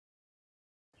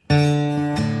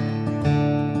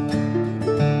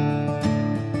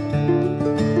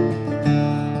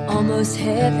almost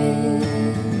heaven.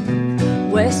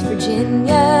 West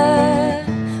Virginia,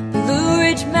 Blue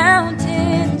Ridge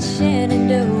Mountains,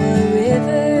 Shenandoah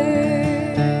River.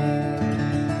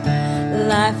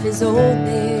 Life is old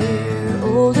there,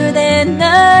 older than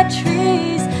the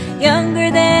trees,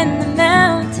 younger than the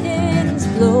mountains,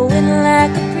 blowing like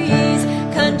a breeze.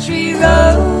 Country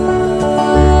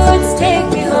roads take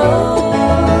me home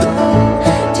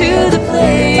to the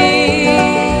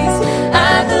place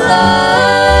I belong.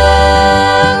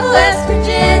 West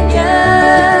Virginia,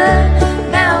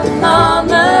 Mountain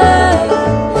Mama,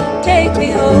 take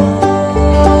me home.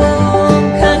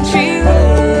 Country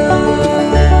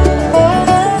roads,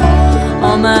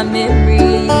 all my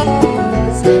memories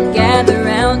gather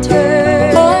round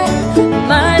her.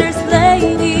 Miner's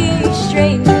lady,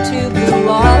 stranger to blue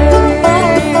waters,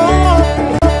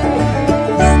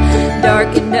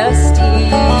 dark and dusty,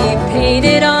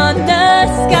 painted on the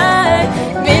sky,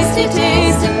 misty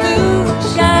taste of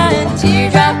moonshine,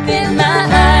 teardrop in my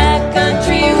eye.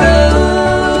 Country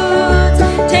roads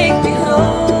take me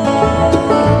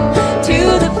home to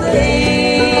the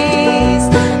place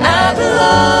I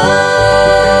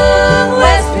belong.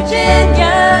 West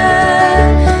Virginia,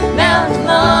 Mountain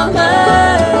Mama,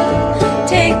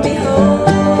 take me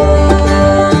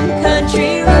home.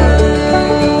 Country roads,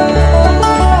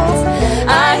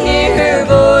 I hear her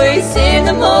voice in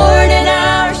the morning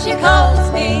hour. She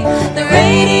calls me, the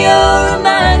radio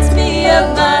reminds me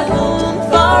of my home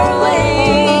far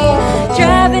away.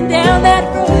 Driving down that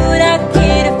road, I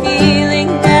get a feeling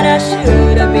that I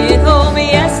should have been home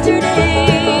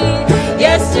yesterday.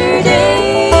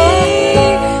 Yesterday.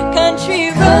 Country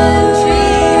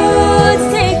roads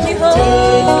take me home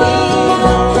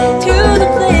to the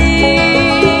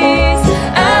place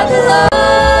I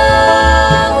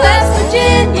belong. West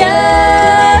Virginia,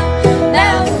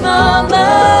 Mountain Mama,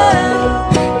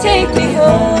 take me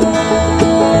home.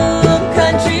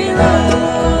 Country roads.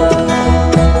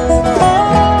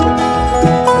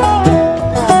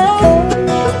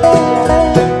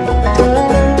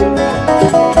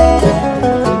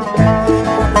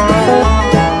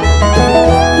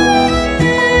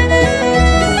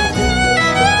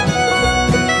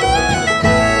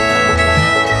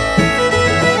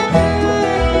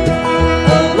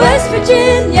 Oh, West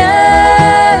Virginia,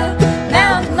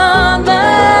 Mountain Mama,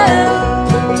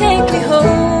 take me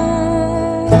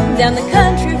home down the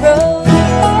country road.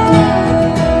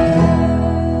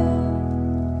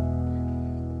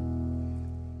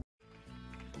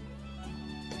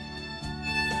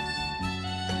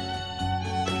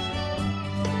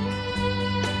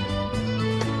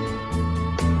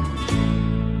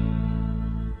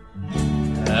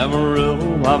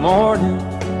 Amarillo by morning,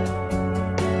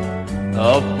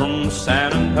 up from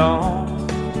San Antonio.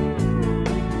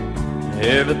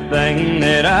 Everything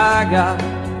that I got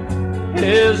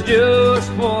is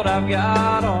just what I've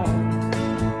got on.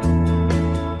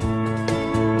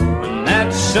 When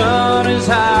that sun is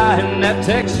high in that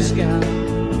Texas sky,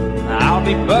 I'll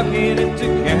be bucking into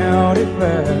county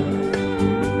fair.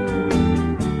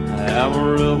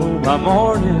 Amarillo by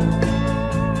morning,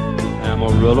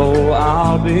 Amarillo,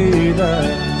 I'll be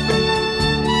there.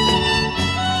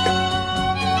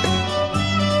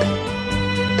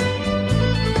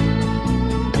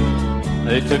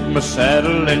 They took my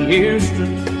saddle in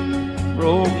Houston,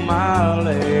 broke my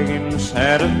leg in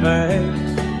Santa Fe.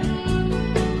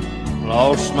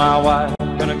 Lost my wife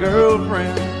and a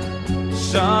girlfriend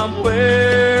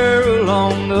somewhere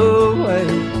along the way.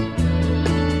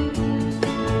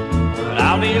 But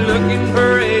I'll be looking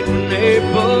for it when they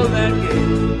pull that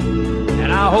gate,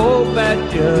 and I hope that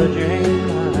judge ain't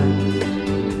lying.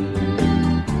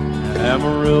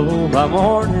 Amarillo by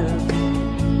morning,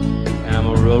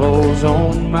 Amarillo's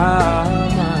on my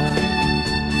mind.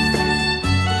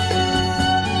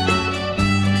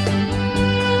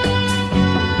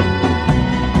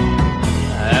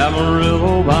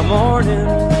 Amarillo by morning,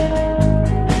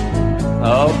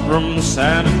 up from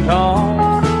San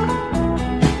Antonio.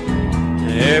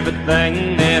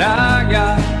 Everything that I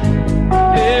got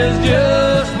is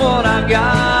just what I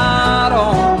got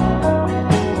on.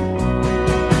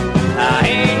 I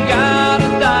ain't got a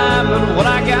dime, but what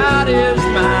I got is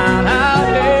mine. I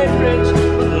ain't rich,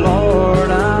 but Lord,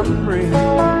 I'm free.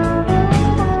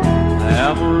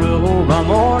 Amarillo by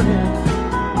morning,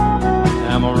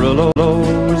 Amarillo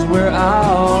is where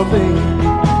I'll be.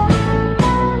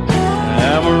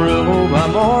 Amarillo by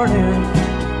morning,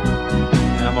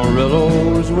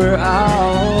 Amarillo's where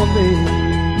I'll be.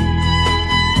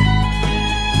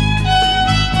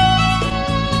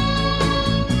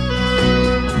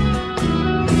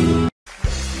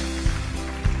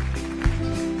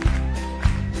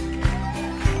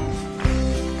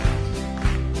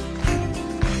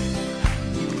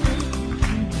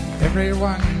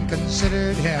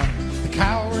 considered him the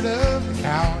coward of the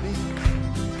county.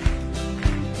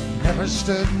 Never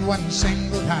stood one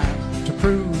single time to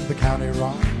prove the county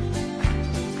wrong.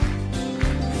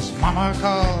 His mama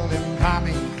called him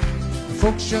Tommy, the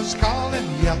folks just called him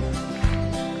Yellow.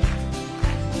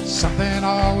 Something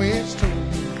always told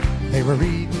me they were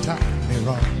reading Tommy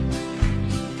wrong.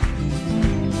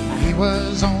 He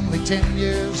was only 10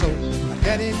 years old when my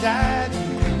daddy died.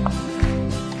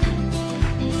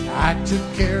 I took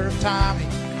care of Tommy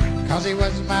 'cause he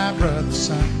was my brother's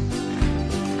son.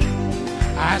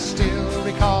 I still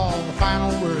recall the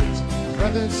final words my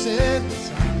brother said,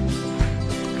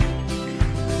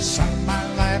 son, my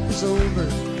life is over,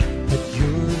 but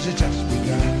yours has just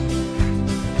begun.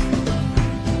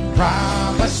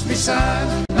 Promise me,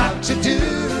 son, not to do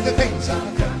the things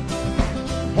I've done.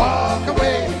 Walk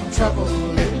away from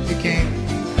trouble if you can.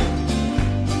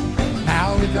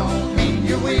 Now it don't mean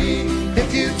you're weak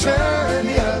if you turn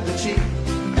the other cheek,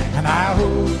 and I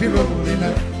hope you're old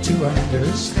enough to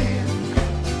understand.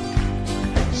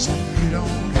 Son, you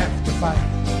don't have to fight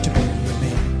to be a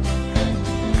man.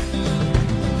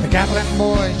 The Gatlin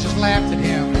boys just laughed at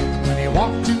him when he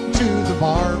walked into the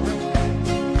bar room.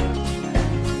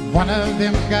 One of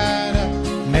them got up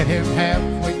and met him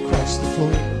halfway across the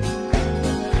floor.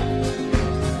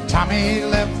 Tommy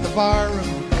left the bar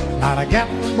room, not a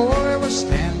Gatlin boy was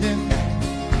standing.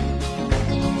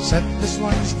 Said, this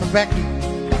one's for Becky,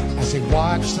 as he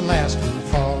watched the last one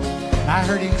fall. And I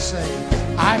heard him say,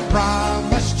 I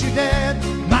promised you, Dad,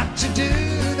 not to do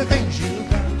the things you've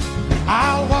done.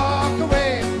 I'll walk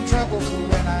away from trouble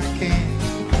when I can.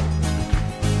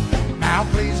 Now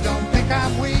please don't think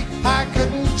I'm weak, I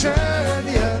couldn't turn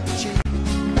the other cheek.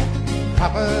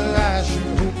 Papa, I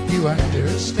sure hope you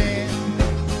understand.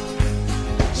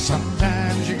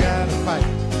 Sometimes you gotta fight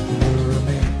for a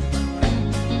man.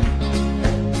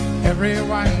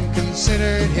 Everyone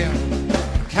considered him the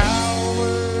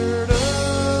coward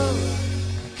of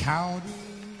the county.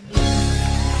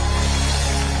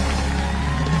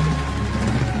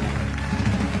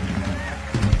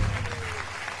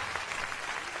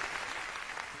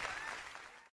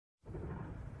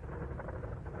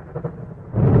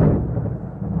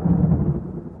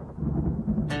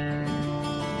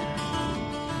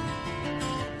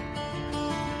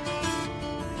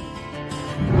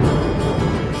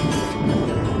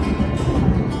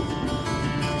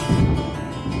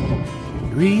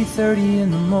 "3:30 in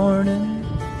the morning,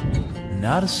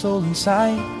 not a soul in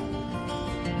sight.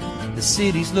 The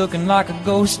city's looking like a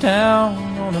ghost town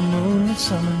on a moonlit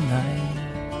summer night.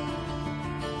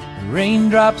 The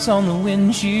raindrops on the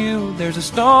windshield, there's a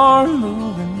storm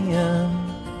moving in.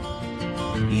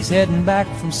 He's heading back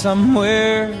from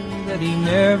somewhere that he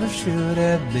never should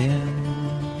have been.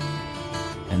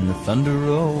 And the thunder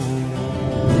rolls,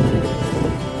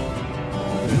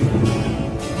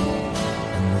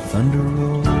 thunder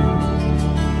rolls.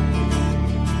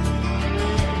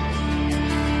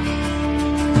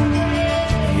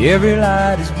 Every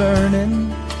light is burning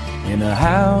in a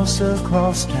house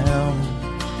across town.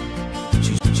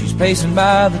 She's pacing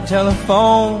by the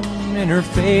telephone in her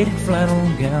faded flannel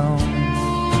gown,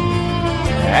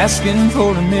 asking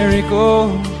for a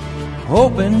miracle,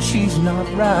 hoping she's not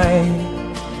right,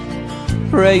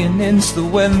 praying it's the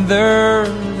weather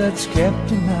that's kept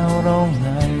him out all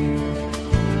night.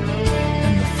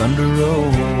 Thunder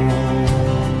rolls,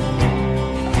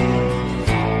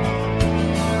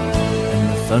 and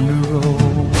the thunder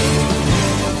rolls.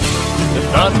 The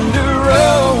thunder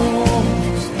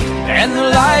rolls, and the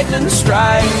lightning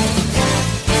strikes.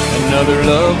 Another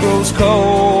love grows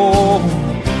cold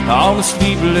on a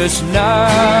sleepless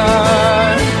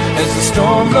night, as the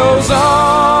storm blows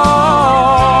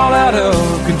all out of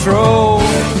control.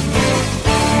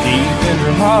 Deep in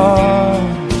her heart,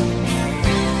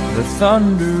 the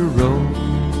thunder rolls.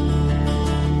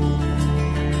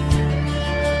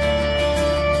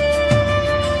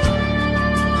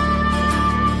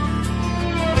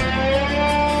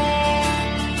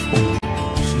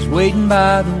 She's waiting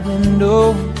by the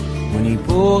window when he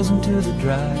pulls into the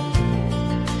drive.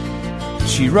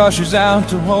 She rushes out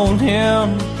to hold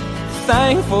him,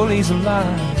 thankful he's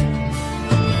alive.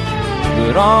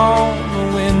 But on the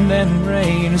wind and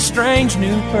rain, a strange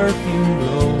new perfume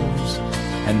blows,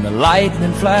 and the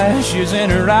lightning flashes in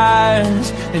her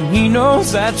eyes, and he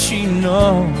knows that she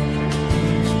knows.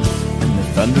 And the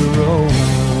thunder rolls,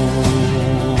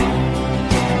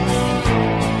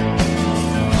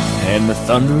 and the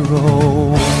thunder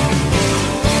rolls.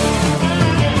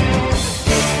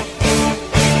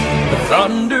 The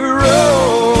thunder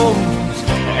rolls,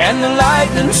 and the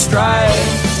lightning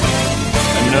strikes.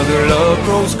 Another love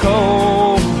grows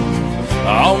cold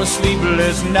on a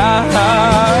sleepless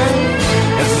night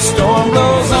as the storm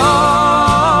blows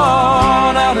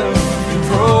on out of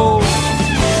control.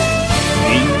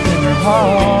 Deep in her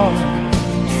heart,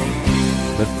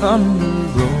 the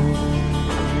thunder rolls.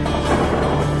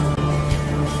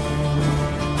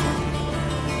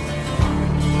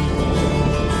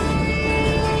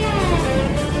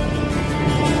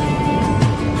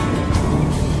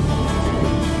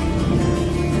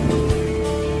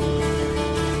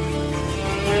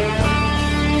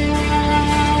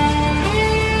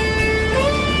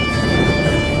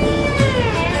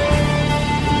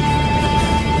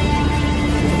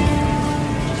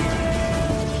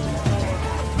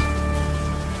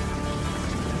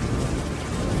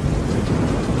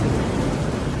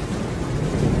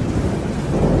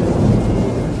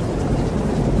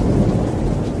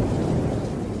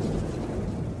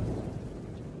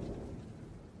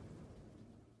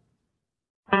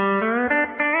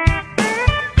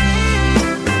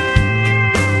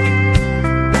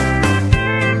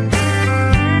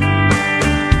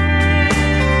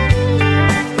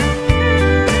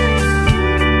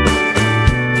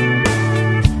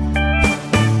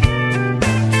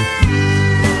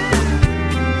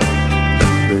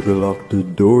 Lock the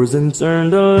doors and turn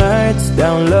the lights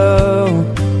down low.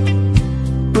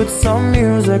 Put some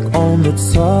music on that's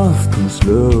soft and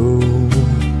slow.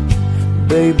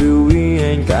 Baby, we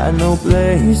ain't got no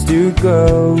place to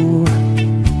go.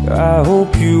 I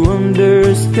hope you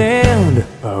understand.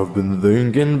 I've been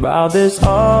thinking about this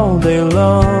all day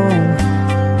long.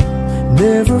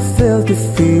 Never felt the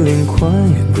feeling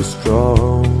quite this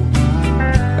strong.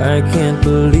 I can't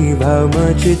believe how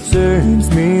much it turns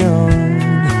me on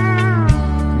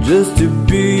just to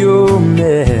be your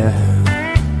man.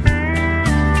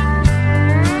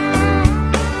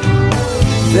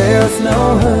 There's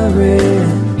no hurry,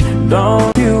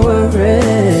 don't you worry.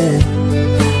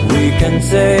 We can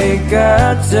take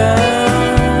our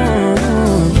time.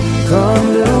 Come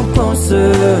a little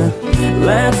closer,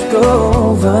 let's go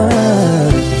over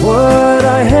what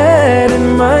I had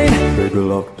in mind. Baby,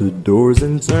 lock the doors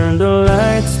and turn the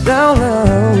lights down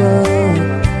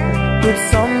low. Put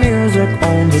some music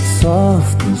on that's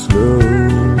soft and slow.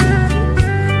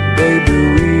 Baby,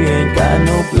 we ain't got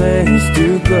no place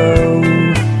to go.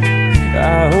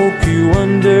 I hope you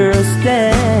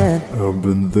understand. I've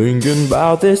been thinking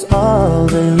about this all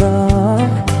day long.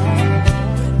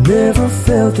 Never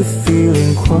felt the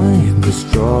feeling quite this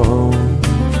strong.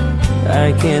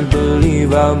 I can't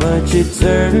believe how much it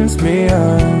turns me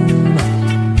on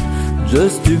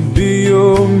just to be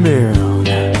your man.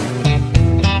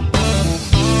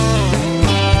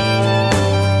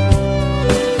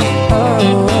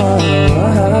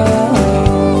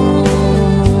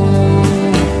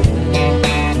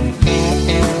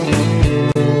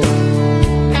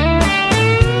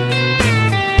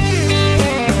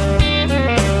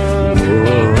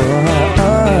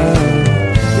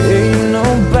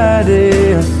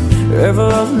 Ever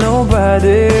love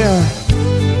nobody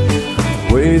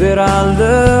the way that I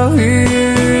love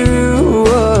you.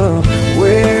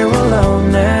 We're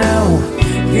alone now,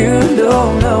 you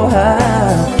don't know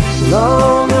how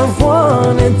long I've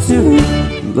wanted to.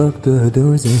 Lock the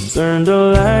doors and turn the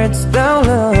lights down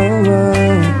low.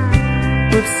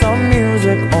 Put some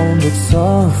music on that's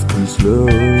soft and slow.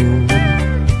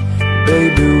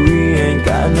 Baby, we ain't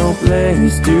got no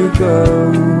place to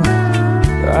go.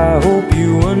 I hope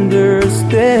you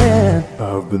understand.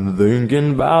 I've been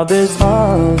thinking about this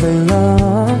all day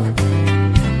long.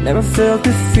 Never felt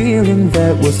a feeling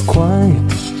that was quite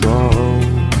strong.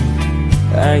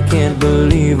 I can't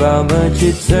believe how much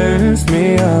it turns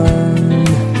me on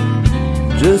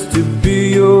just to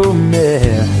be your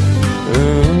man.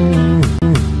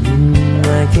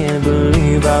 I can't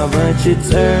believe how much it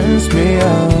turns me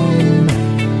on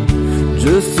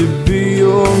just to be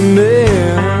your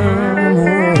man.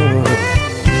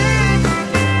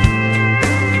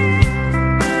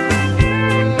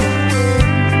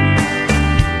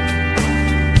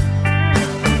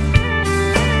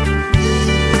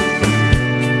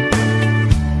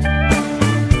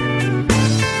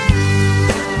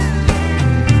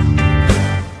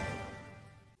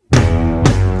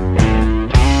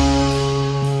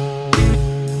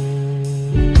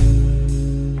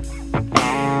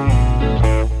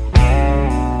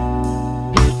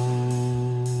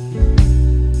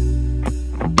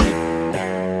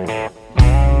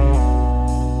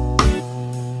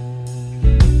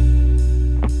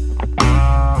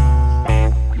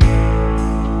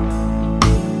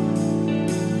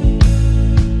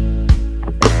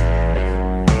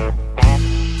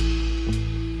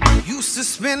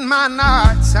 Spend my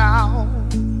nights out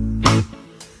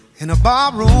in a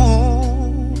bar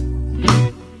room.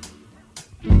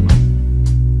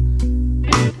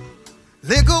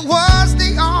 Liquor was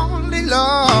the only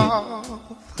love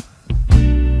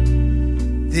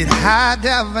that I'd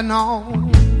ever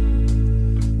known.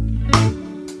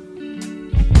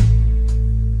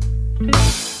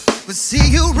 But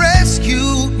see, you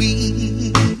rescued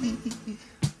me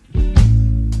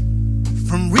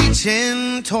from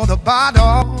reaching toward the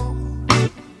bottom,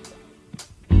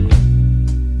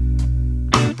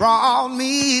 brought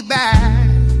me back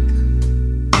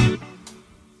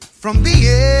from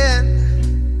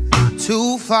being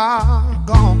too far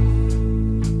gone.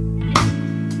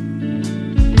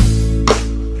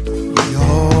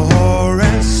 You're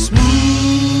as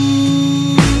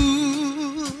smooth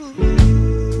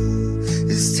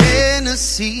as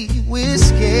Tennessee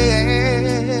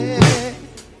whiskey.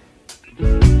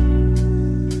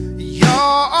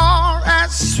 You're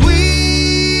as sweet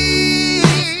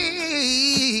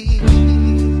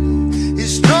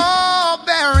as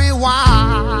strawberry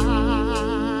wine.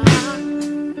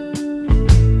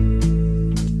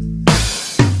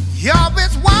 You're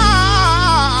as warm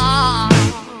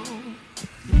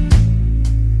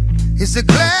as a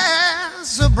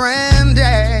glass of brandy.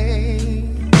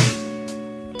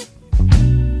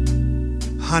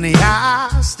 Honey,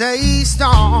 I stay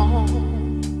strong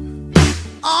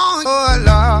on your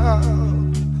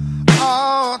love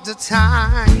all the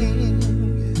time.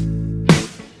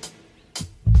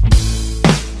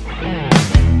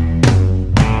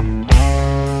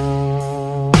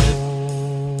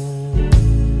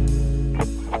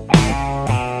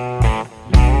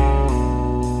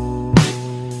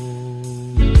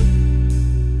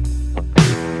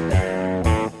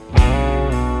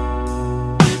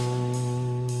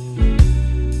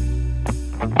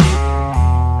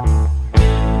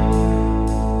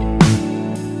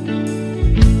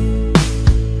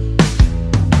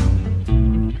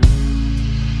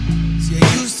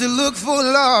 Look for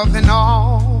love in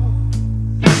all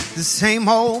the same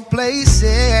old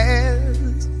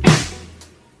places.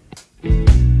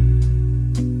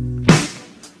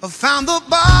 I found the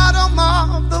bottom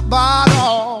of the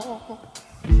bottle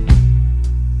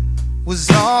was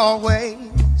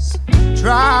always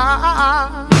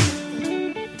dry.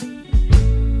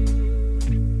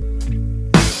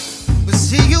 But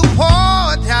see, you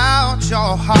poured out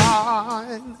your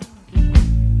heart.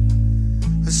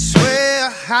 I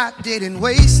swear I didn't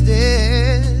waste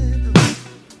it,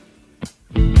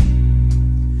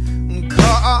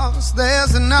 'cause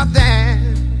there's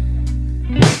nothing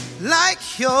like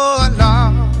your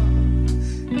love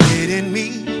getting me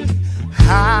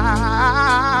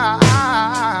high.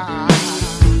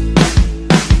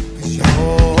 'Cause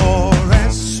you're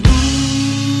as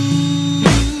smooth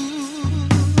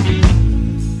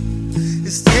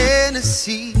as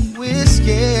Tennessee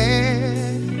whiskey.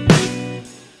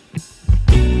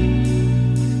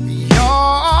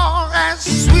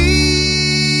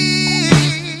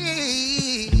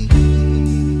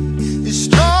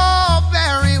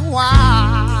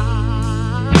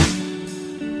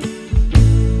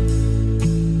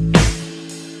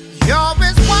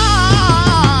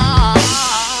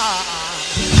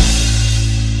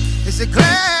 A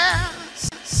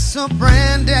glass of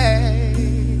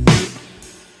brandy,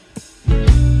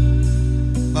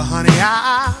 but honey,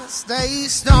 I stay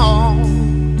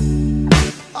strong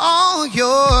on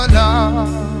your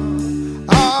love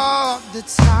all the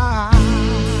time.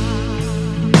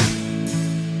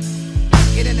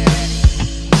 Get in there.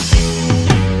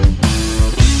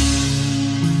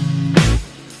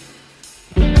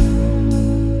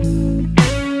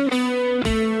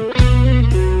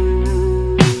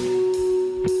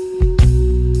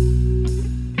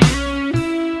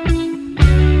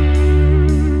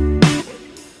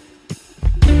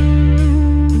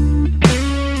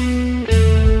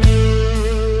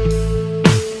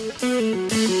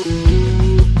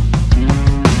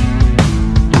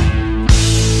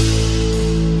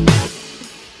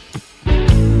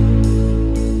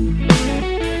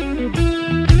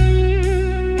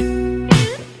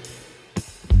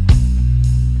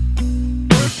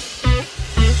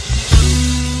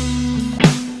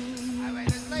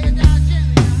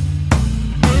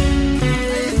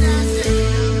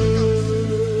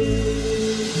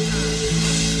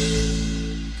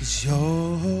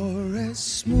 You're as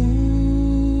smooth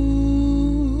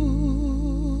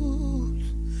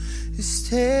as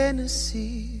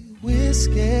Tennessee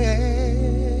whiskey.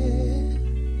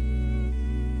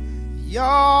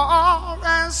 You're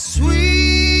as sweet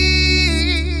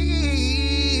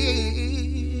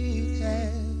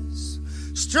as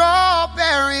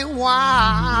strawberry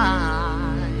wine.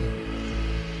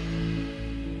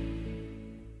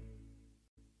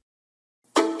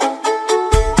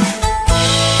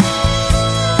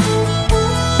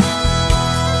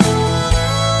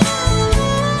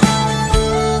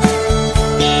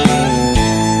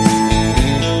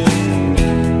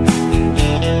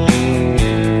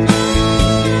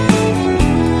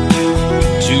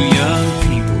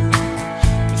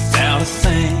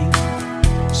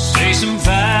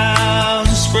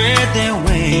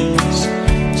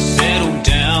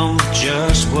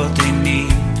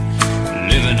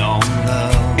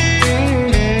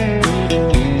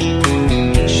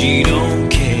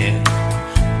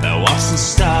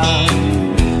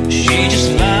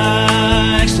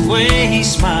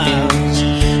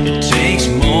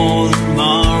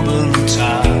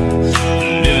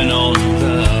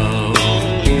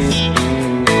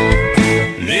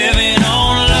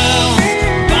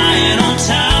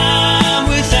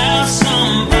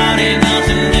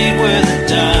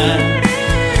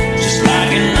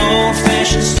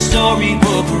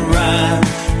 storybook rhyme,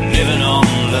 living on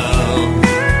love.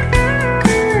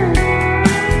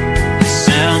 It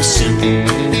sounds simple,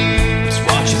 it's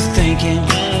what you're thinking.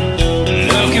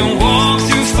 Love can walk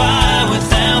through fire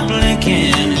without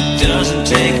blinking. It doesn't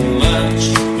take much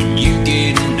when you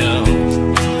get enough,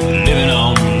 living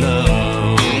on love.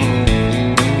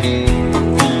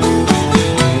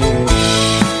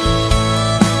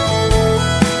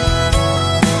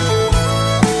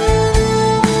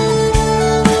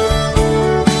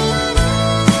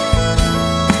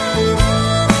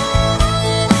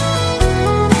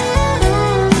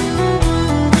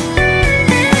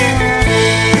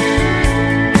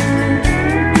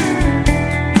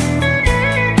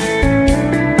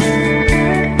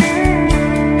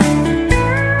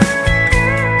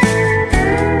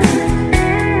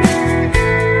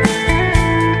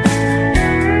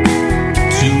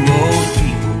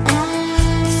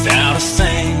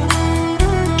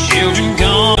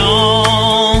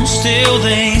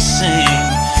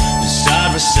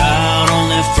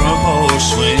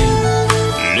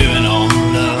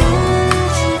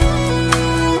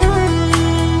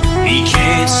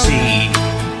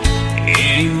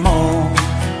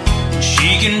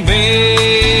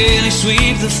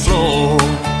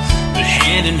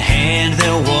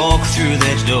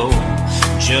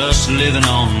 Just living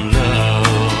on love.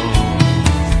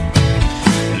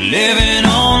 Living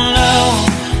on love,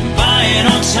 buying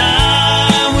on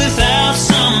time. Without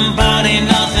somebody,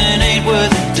 nothing ain't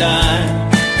worth a dime.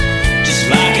 Just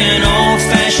like an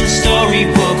old-fashioned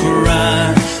storybook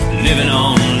rhyme, living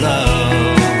on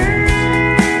love.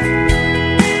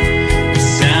 It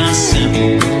sounds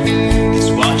simple, it's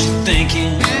what you're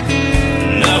thinking.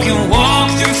 Love can walk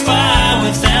through fire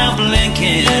without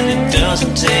blinking. It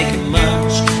doesn't take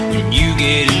much when you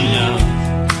get enough,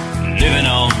 living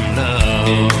on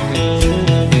love.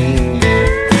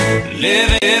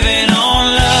 Living on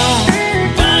love,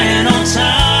 buying on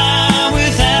time.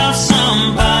 Without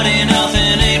somebody,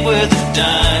 nothing ain't worth a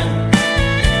dime.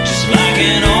 Just like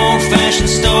an old-fashioned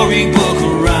storybook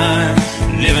rhyme,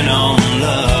 living on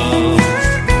love.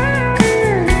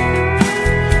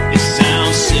 It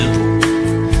sounds simple,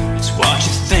 it's what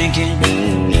you're thinking.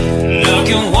 Love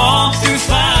can walk through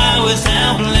fire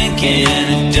without blinking.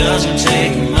 It doesn't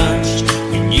take much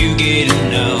when you get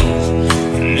enough,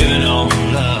 living on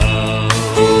love.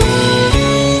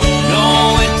 No,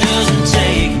 it doesn't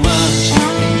take much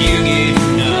when you get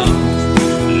enough,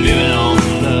 living on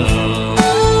love.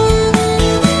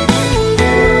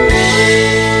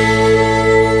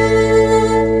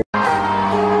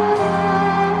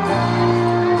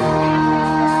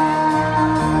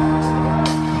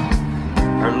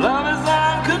 Her love is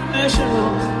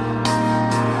unconditional.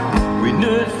 We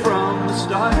knew it from the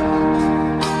start.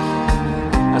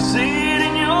 I see it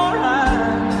in your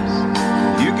eyes.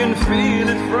 You can feel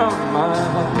it from my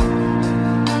heart.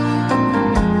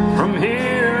 From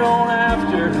here on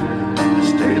after,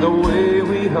 stay the way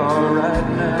we are right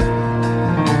now,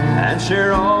 and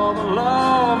share all the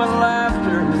love and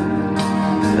laughter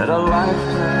that a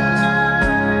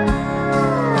lifetime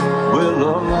will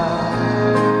allow.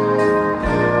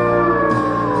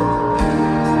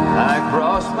 I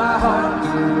cross my heart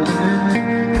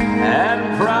and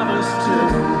promise to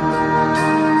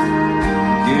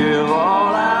give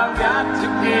all I've got to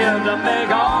give to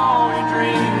make all your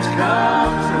dreams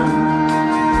come true.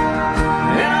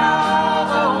 In all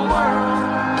the world,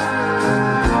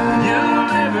 you'll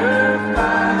never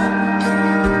find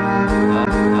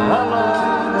a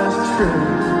love as true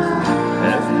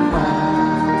as mine.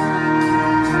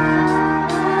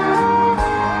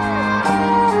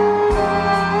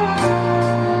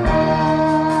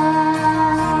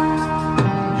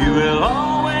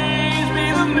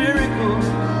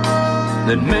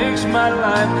 That makes my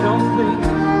life complete.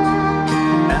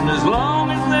 And as long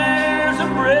as there's a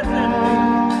breath in me,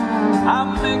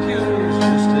 I'll make yours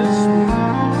just as sweet.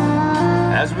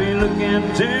 As we look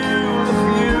into the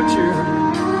future,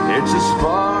 it's as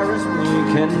far as we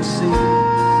can see.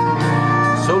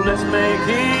 So let's make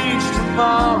each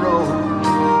tomorrow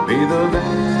be the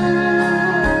best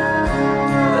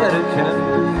that it can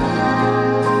be.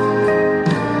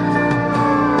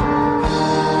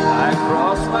 I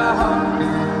cross my heart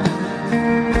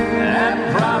and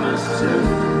promise to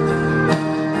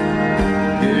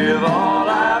give all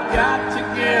I've got to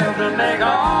give to make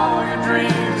all your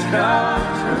dreams come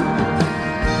true.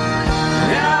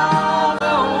 In all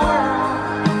the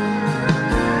world,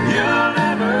 you'll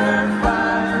never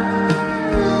find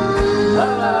a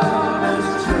love as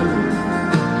true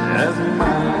as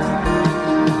mine.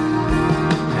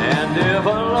 And if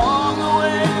along the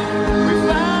way we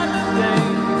find a day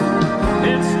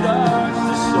it starts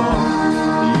to soar,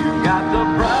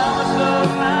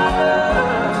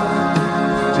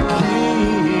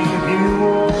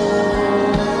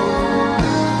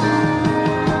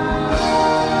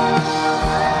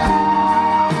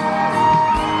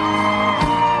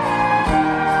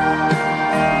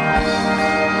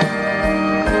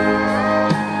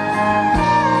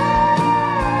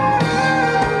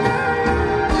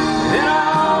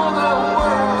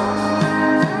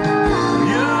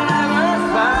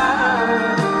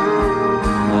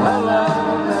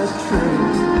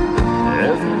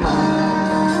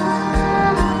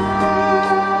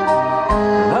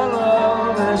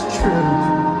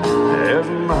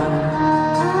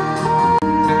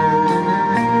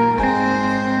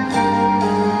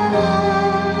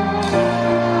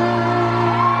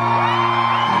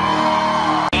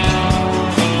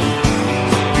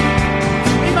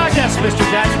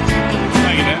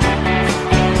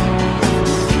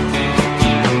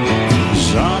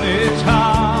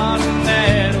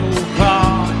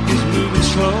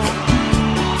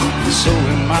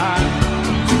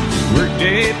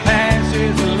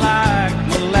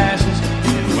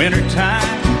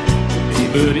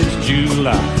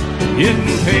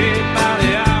 Getting paid by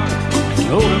the hour,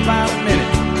 older by the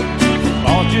minute.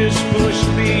 All just pushed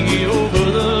me over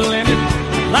the limit.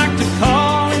 I'd like to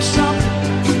call him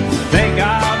something, I think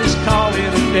I'll just call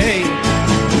it a day.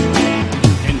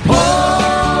 And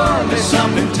pour me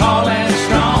something tall and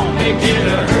strong, make it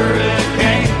a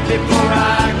hurricane before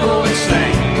I go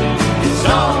insane. It's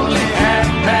only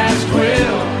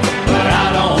 12:30, but I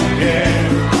don't care.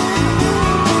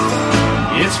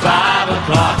 It's 5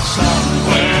 o'clock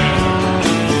somewhere.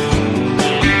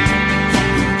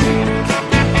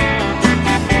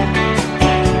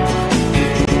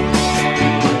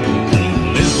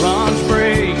 This lunch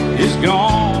break is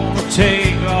gonna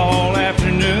take all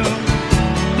afternoon,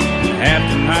 half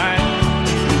the night.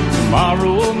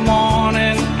 Tomorrow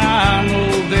morning I know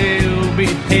there'll be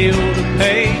hell to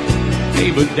pay. Hey,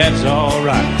 but that's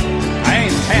alright. I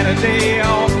ain't had a day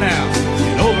off now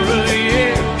in over a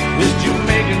year. This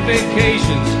Jamaican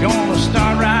vacation's gonna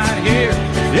start right here.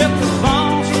 If the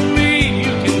phone's for me,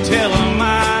 you can tell them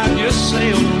I just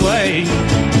sailed away.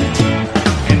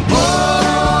 And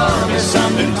pour me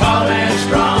something tall and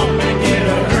strong, make it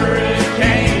a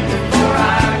hurricane before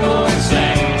I go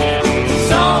insane.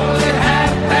 It's only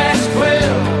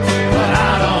 12:30, but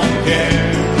I don't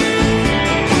care.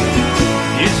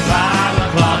 It's 5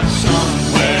 o'clock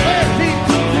somewhere.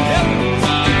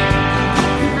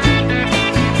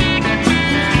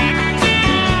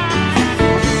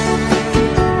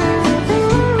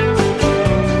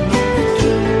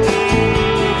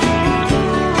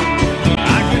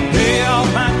 I can pay off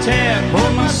my tab,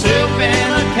 pour myself in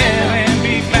a cab, and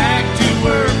be back to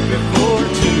work before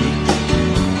 2.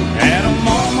 At a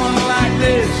moment like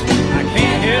this, I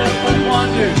can't help but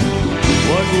wonder,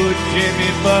 what would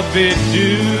Jimmy Buffett do?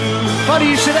 Funny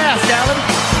you should ask, Alan.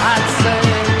 I'd say,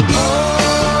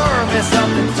 pour me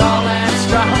something tall and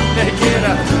strong, make it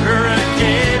a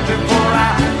hurricane before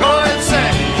I go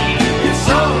insane. It's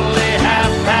only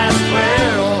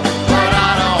 12:30, but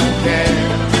I don't care.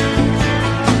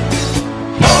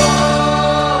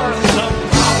 Pour me something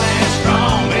tall and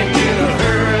strong, make it a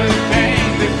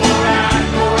hurricane before I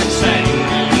go insane.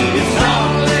 It's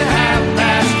only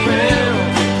 12:30,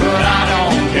 but I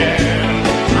don't care.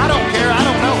 I don't care, I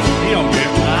don't know. He don't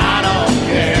care. I don't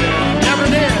care. Never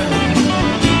did.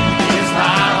 It's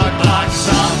 5 o'clock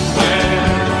somewhere.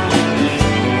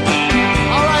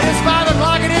 All right, it's 5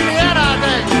 o'clock in Indiana, I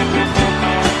think.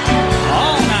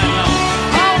 All night long.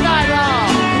 All night long.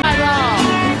 Night long.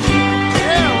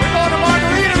 Yeah, we're going to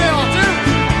Margaritaville, too.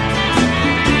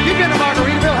 You've been to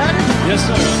Margaritaville, haven't you? Yes,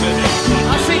 sir. I've been there.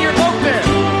 I've seen your boat there.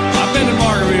 I've been to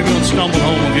Margaritaville and stumbled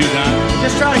home a few times.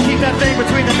 Just try to keep that thing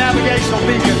between the navigational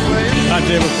beacons, will you? Right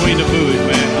there between the buoys,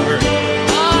 man. I heard.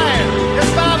 All right,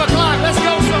 it's 5 o'clock. Let's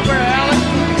go somewhere, Alan.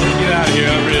 Let's get out of here.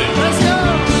 I'm ready. Let's go.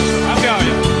 I'm going.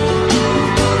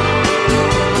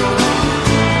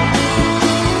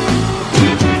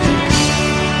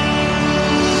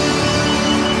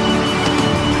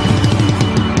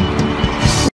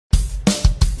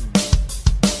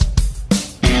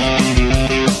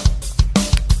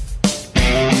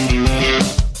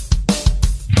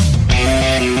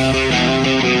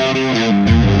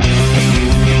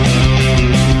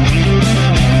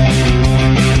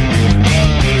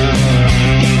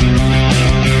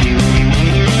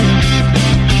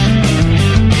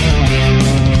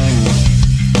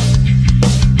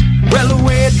 Well,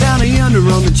 away down yonder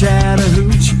on the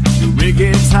Chattahoochee, the rig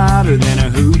gets hotter than a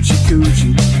hoochie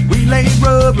coochie. We laid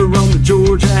rubber on the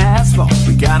Georgia asphalt.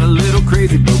 We got a little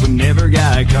crazy, but we never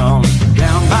got caught.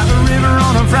 Down by the river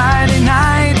on a Friday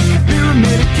night,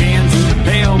 pyramid cans in the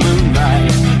pale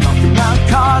moonlight. Talking about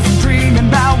cars and dreaming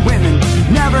about women.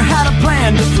 Never had a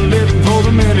plan, just living for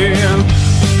the minute.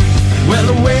 Well,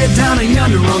 away down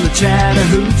yonder on the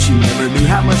Chattahoochee, never knew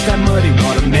how much that muddy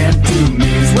water meant to me.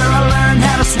 It's where I learned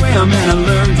how to swim and I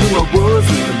learned who I was.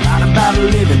 Learned a lot about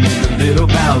living and a little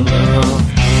about love.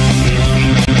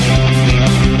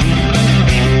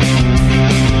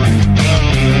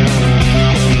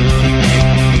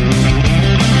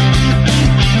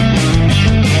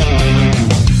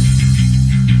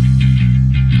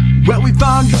 Well, we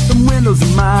fogged up the windows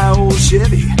of my old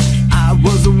Chevy. I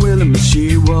wasn't willing, but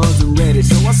she wasn't ready.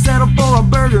 So I settled for a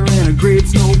burger and a great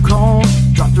snow cone.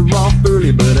 Dropped her off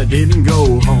early, but I didn't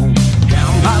go home.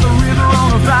 Down by the river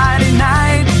on a Friday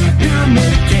night,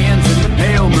 pyramid cans in the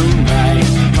pale moonlight.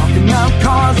 Talking about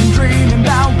cars and dreaming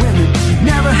about women.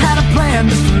 Never had a plan,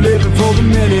 just living for the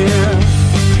minute.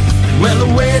 Well,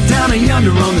 away down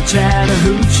yonder on the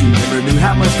Chattahoochee, never knew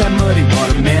how much that muddy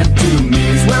water meant to me.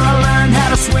 It's where I learned how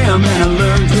to swim and I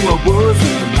learned who I was.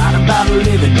 Learned a lot about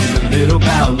living and a little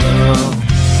about love.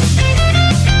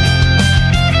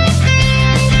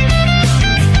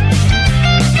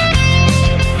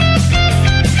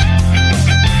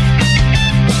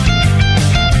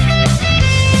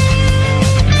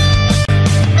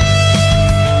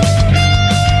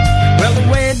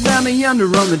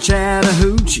 yonder on the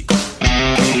Chattahoochee.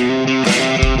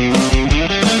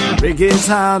 It gets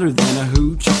hotter than a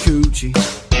hoochie coochie.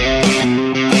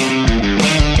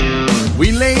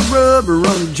 We laid rubber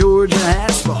on the Georgia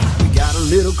asphalt. We got a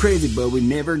little crazy, but we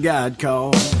never got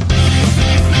caught.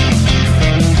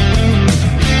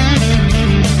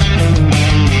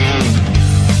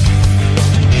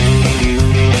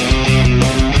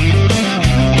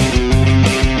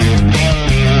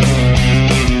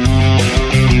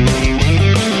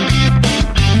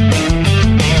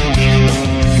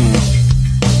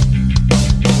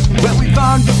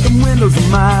 Windows in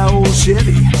my old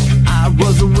Chevy. I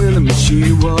wasn't willing, but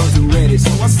she wasn't ready,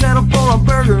 so I settled for a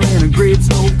burger and a great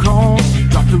snow cone.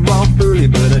 Dropped her off early,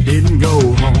 but I didn't go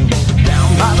home.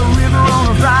 Down by the river on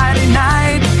a Friday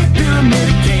night, pyramid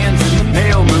cans in the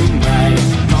pale moonlight,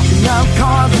 talking about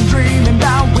cars and dreaming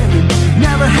about women.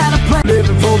 Never had a plan,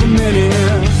 living for the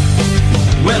minute.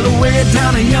 Well, away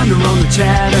down yonder on the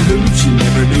Chattahoochee,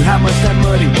 never knew how much that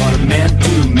muddy water meant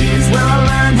to me. It's where I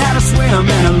learned how to swim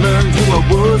and I learned who I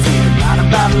was. And a lot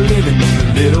about living and a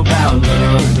little about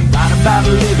love. And a lot about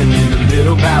living and a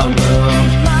little about love.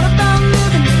 A lot about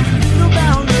living and a little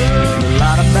about love. A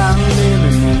lot about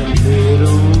living and a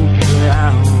little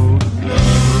about love.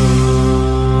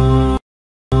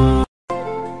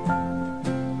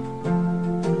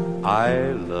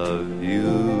 I love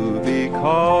you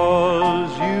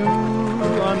because you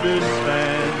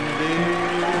understand it.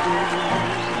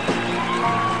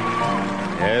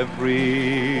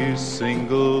 Every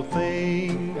single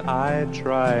thing I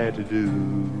try to do,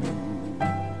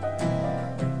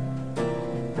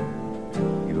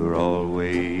 you're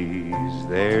always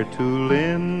there to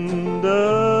lend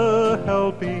a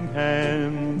helping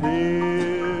hand,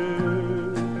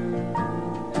 dear.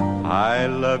 I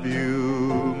love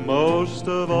you most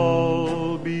of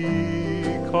all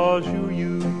because you're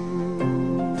you.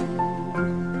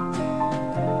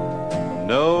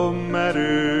 No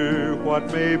matter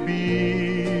what may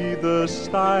be the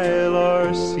style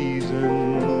or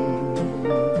season,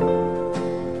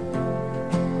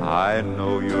 I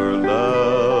know your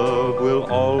love will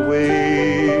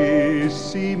always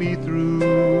see me through.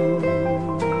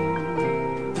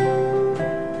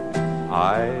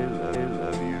 I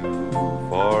love you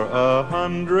for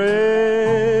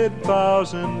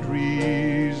 100,000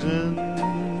 reasons.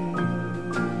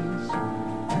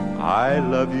 I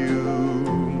love you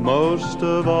most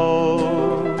of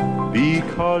all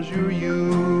because you're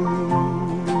you.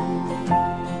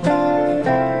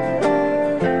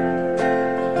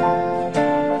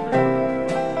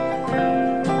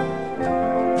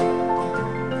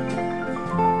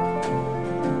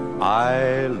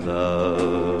 I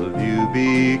love you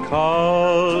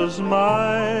because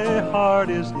my heart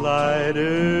is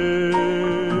lighter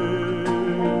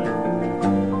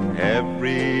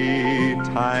every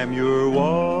time you're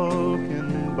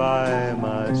walking by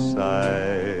my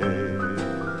side.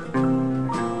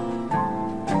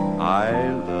 I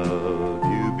love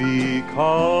you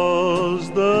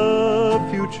because the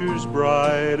future's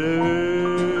brighter.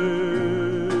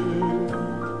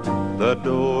 The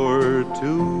door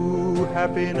to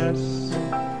happiness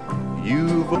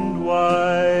you've opened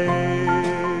wide.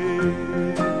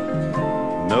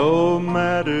 No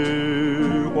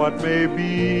matter what may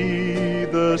be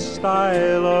the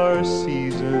style or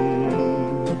season,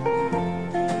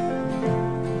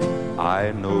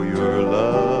 I know your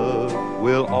love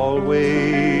will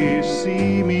always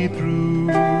see me through.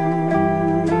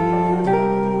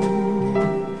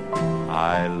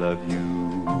 I love you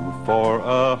for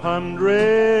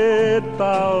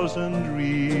 100,000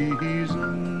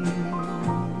 reasons,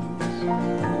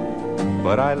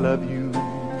 but I love you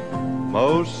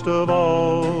most of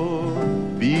all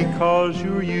because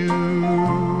you're you.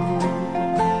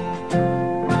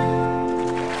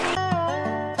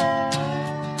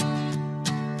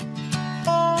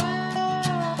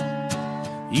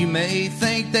 You may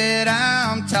think that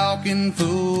I'm talking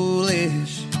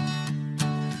foolish.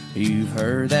 You've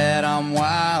heard that I'm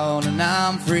wild and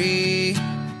I'm free.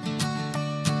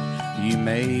 You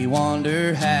may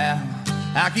wonder how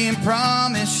I can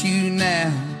promise you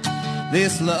now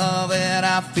this love that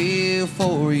I feel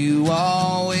for you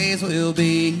always will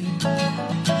be.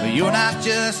 But you're not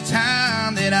just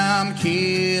time that I'm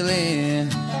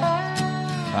killing.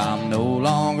 I'm no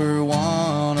longer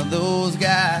one of those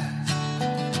guys.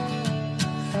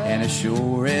 And as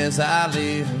sure as I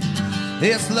live,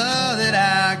 this love that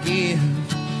I give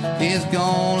is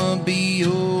gonna be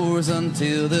yours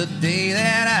until the day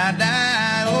that I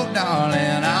die. Oh,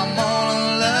 darling, I'm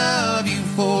gonna love you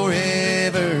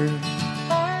forever,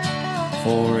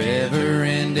 forever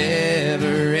and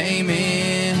ever,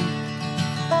 amen.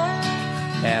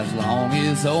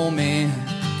 as old men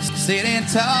sit and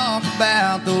talk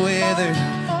about the weather,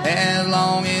 as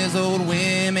long as old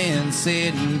women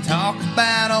sit and talk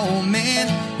about old men.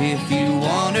 If you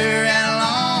wonder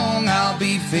how long I'll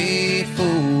be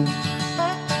faithful,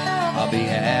 I'll be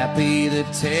happy to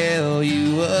tell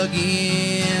you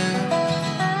again.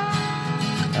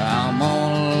 I'm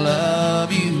gonna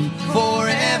love you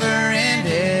forever and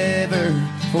ever,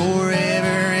 forever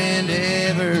and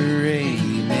ever, amen.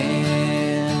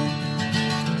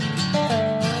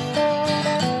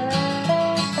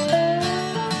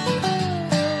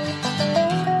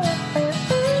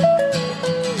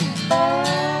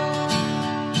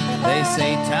 They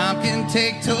say time can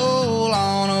take toll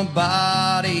on a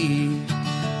body,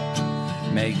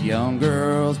 make young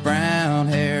girls' brown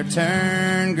hair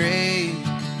turn gray.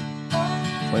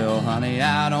 Well, honey,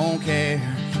 I don't care,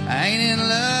 I ain't in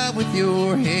love with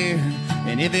your hair,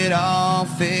 and if it all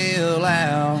fell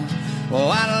out, well,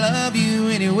 I love you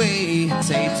anyway.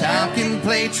 Say time can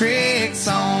play tricks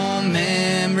on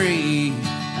memory,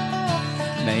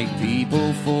 make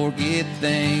people forget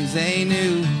things they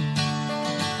knew.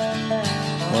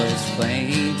 Well, it's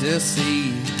plain to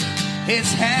see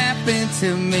it's happened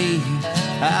to me.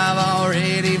 I've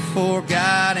already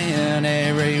forgotten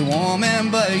every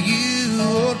woman but you,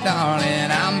 oh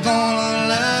darling. I'm gonna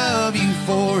love you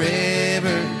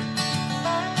forever,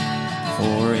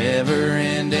 forever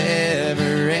and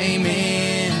ever,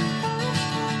 amen.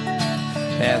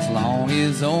 As long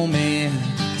as old men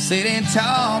sit and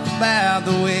talk about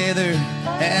the weather,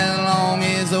 as long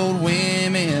as old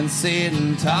women sit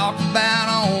and talk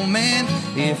about old men.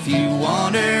 If you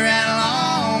wonder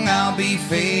how long I'll be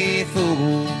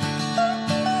faithful,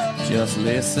 just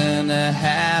listen to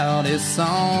how this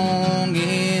song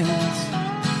ends.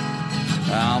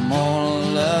 I'm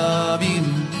gonna love you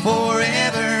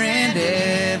forever and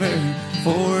ever,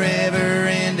 forever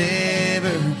and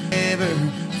ever, ever,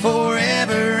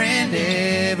 forever and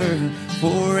ever,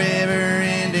 forever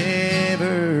and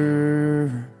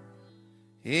ever,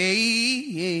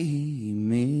 amen.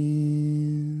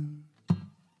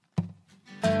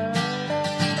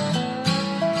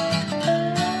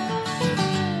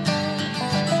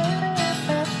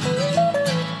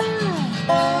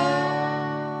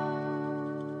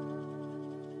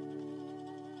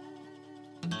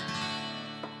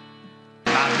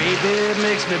 My baby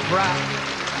makes me proud,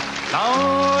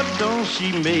 Lord, don't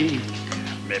she make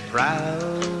me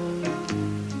proud.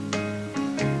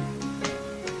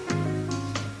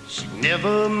 She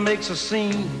never makes a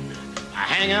scene,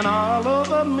 hanging all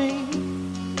over me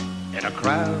in a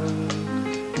crowd.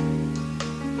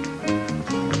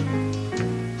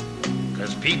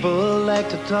 'Cause people like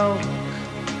to talk,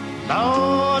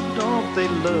 Lord, don't they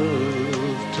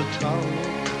love to talk.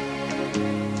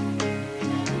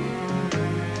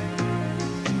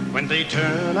 When they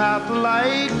turn out the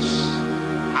lights,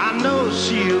 I know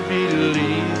she'll be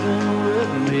leaving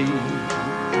with me.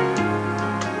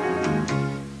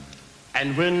 And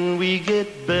when we get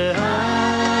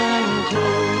behind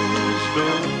closed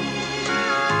doors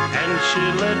and she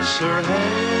lets her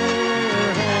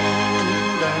hair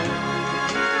hang down,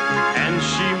 and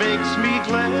she makes me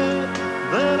glad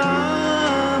that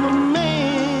I'm a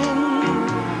man,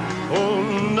 oh,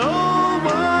 no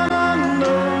one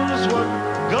knows what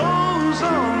goes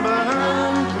on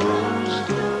behind closed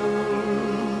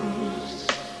doors.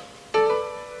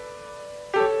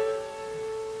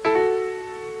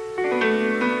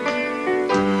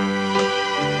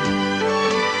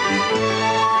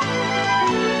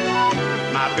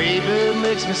 My baby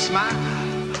makes me smile,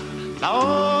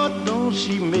 Lord, don't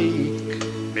she make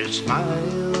me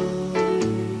smile.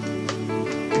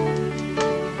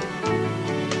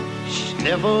 She's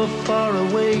never far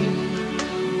away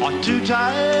or too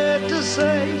tired to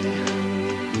say,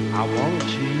 I want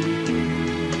you.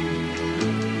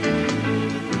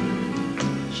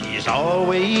 She's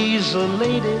always a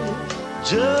lady,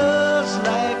 just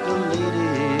like a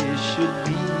lady should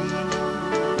be.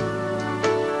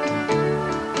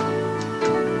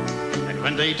 And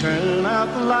when they turn out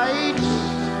the lights,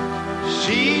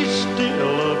 she's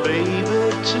still a baby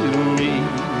to me.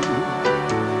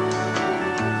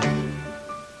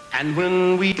 And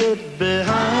when we get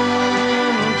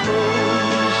behind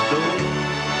closed doors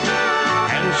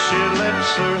and she lets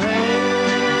her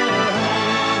hair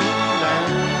hang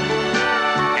down,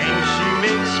 and she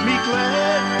makes me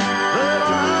glad that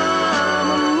I'm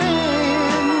a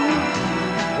man,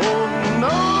 oh,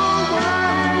 no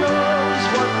one knows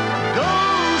what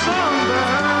goes on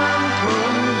behind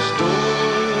closed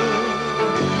doors.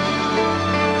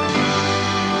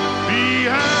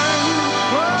 Behind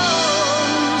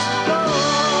closed doors.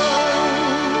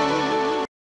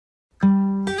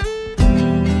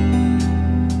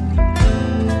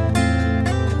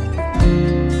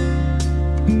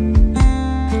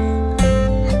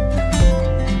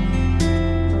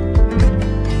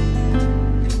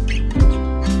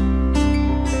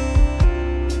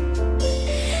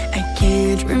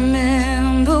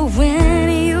 remember when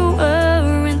you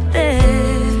weren't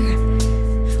there,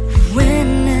 when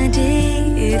I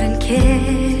didn't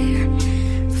care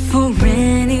for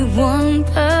anyone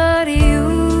but you.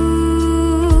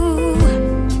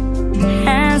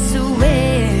 I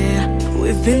swear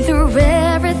we've been through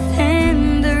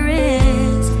everything there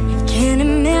is. Can't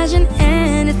imagine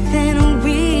anything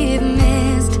we've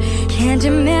missed. Can't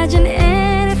imagine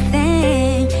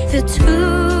anything the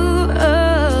two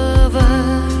of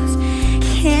us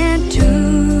can't do.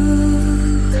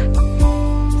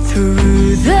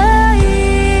 Through the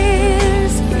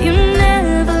years, you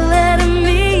never let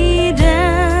me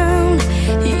down.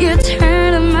 You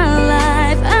turned my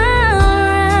life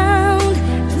around.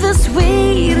 The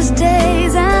sweetest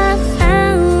days I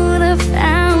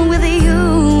found with you.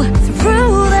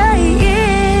 Through the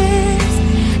years,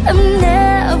 I've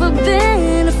never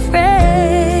been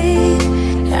afraid.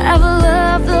 I've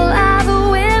loved the life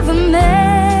we've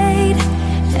made,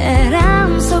 and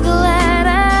I'm so glad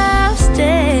I've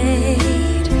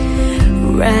stayed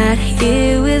right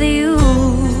here with you.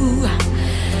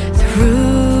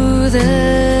 Through the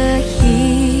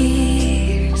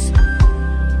years,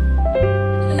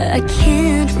 I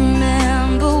can't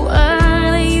remember what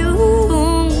I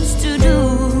used to do,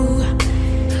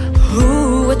 who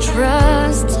I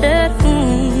trusted,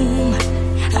 whom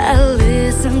I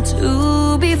listened to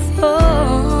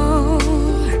before.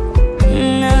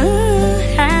 No,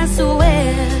 I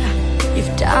swear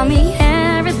you've taught me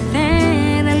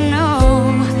everything I know.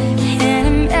 Can't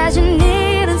imagine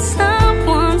needing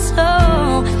someone so,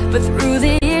 but through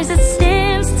the years it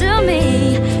seems to me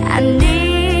I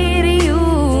need you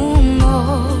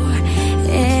more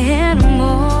and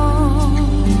more.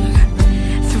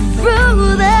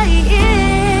 Through the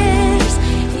years,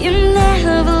 you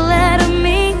never let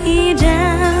me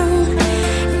down.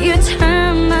 You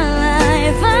turn my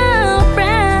life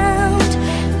around.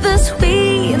 The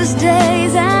sweetest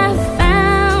days I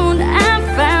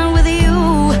found with you.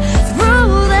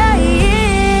 Through the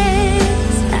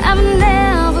years, I've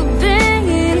never been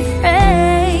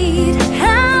afraid.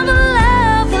 I've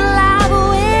loved the life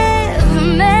we've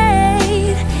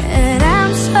made, and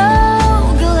I'm so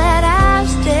glad I've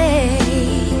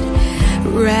stayed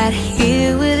right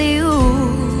here with you.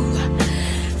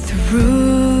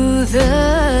 Through the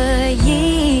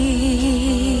years,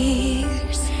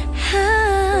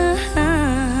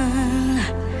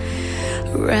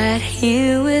 right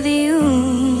here with you.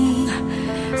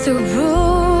 Through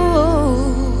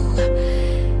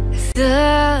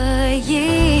the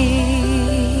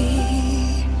years.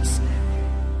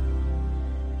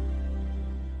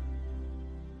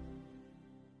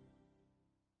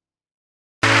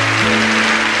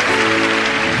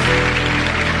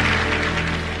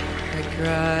 I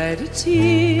cried a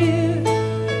tear,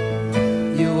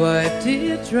 you wiped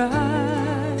it dry.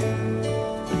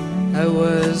 I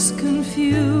was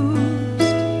confused,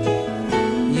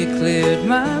 you cleared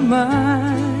my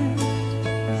mind.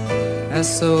 I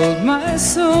sold my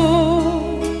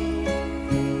soul,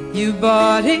 you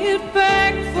bought it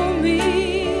back for me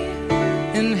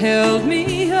and held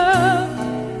me up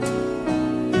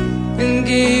and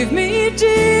gave me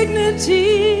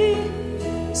dignity.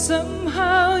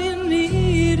 Somehow you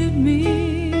needed me.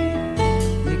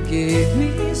 You gave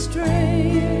me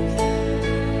strength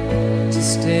to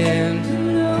stand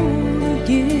alone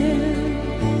again,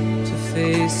 to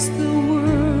face the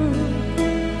world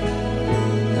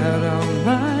out on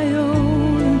my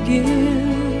own again.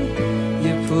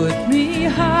 You put me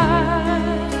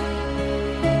high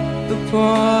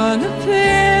upon a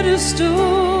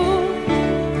pedestal,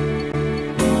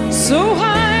 so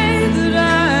high that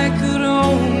I could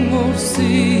almost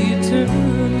see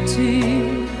eternity.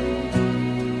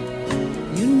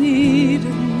 You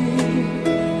needed me,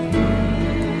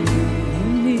 you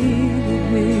needed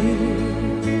me,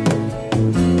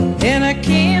 and I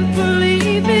can't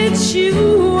believe it's you.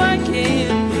 I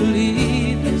can't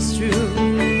believe it's true.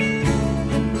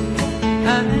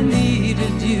 I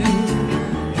needed you,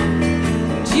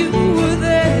 and you were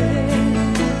there,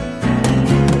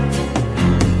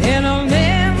 and I'll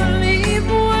never leave.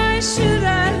 Why should I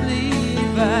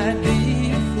leave? I'd be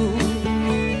a fool,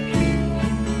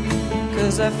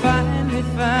 'cause I finally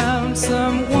found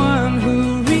someone who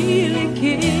really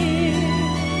cares.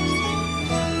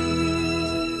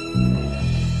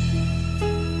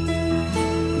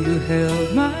 You held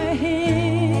my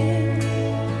hand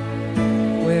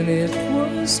when it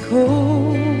was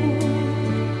cold,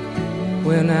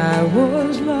 when I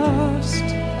was lost.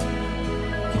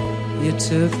 You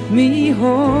took me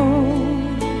home,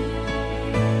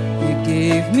 you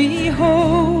gave me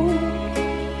hope,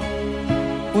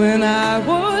 when I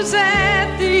was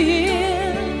at the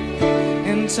end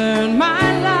and turned my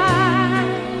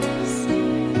lies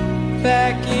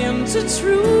back into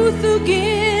truth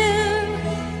again.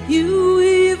 You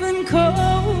even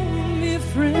called me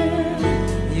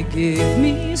friend. You gave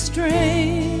me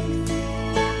strength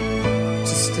to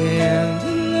stand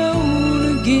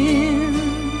alone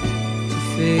again, to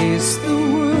face the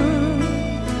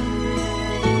world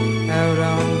out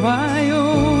on my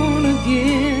own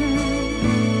again.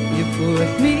 You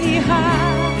put me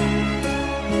high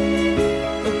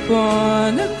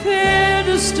upon a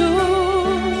pedestal,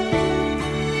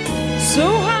 so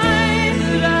high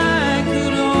that I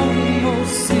could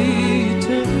almost see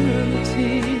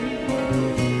eternity.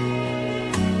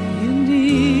 You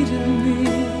needed me,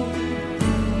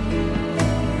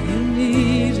 you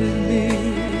needed me,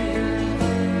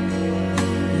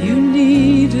 you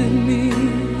needed me,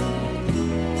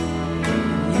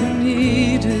 you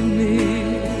needed me.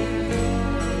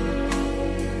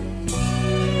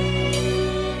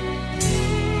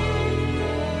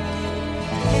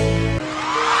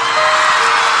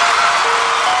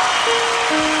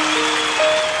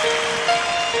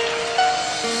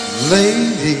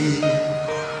 Lady,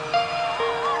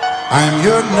 I'm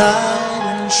your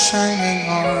knight in shining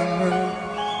armor,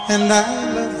 and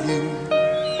I love you.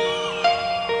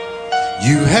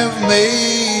 You have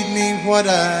made me what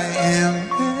I am.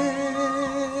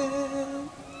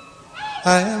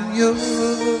 I am yours.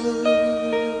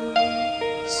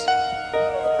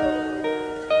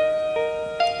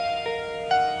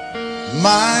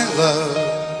 My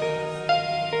love,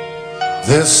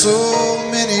 there's so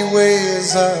many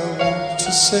ways I want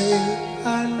to say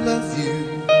I love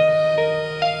you.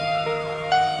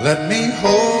 Let me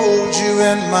hold you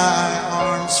in my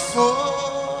arms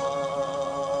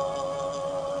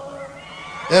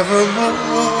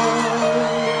forevermore.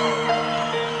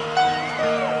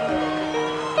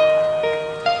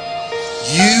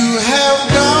 You have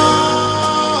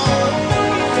gone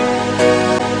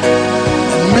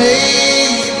and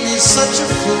made me such a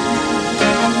fool.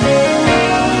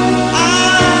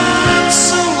 I'm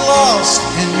so lost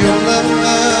in your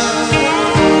love,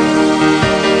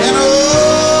 and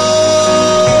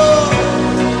oh,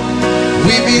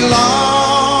 we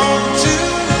belong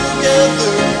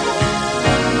together.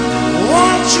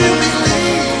 Won't you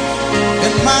believe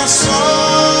in my song,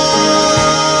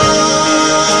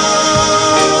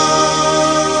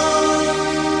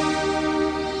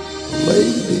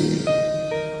 lady?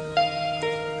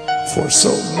 For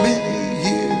so many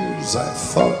years I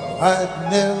thought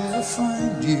I'd never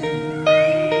find you.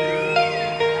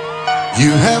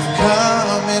 You have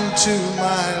come into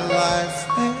my life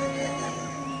and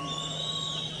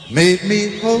made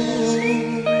me whole.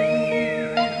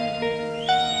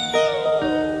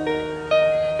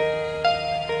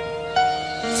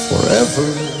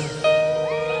 Forever,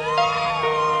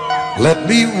 let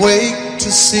me wake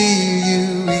to see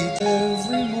you each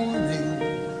every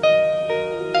morning.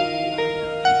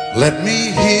 Let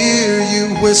me hear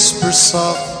you whisper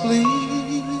softly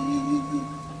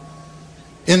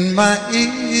in my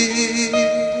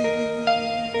ear.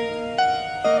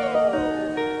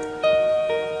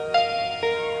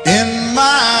 In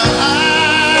my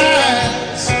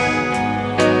eyes,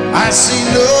 I see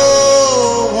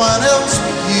no one else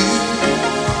but you.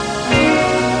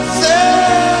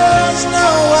 There's no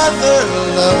other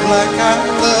love like I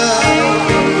love.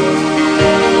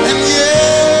 And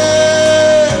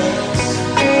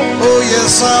oh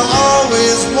yes, I'll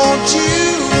always want you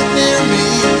near me.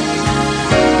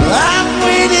 I've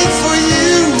waited for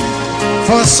you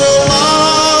for so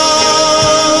long.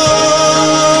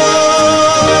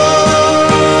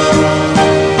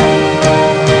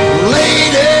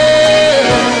 Lady,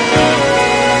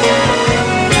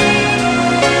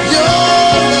 your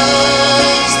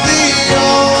love's the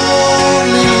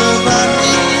only love I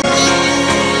need.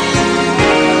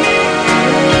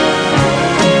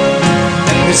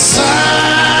 And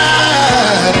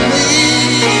beside me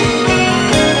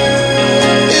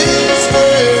is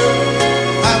where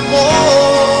I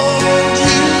want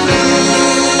you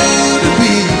to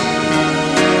be.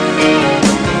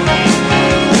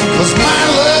 'Cause my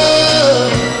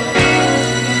love,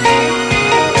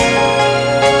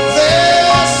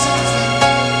 there's something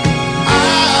I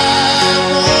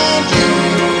want you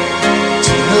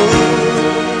to know.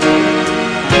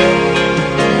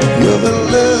 You're the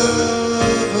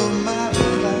love of my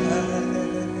life.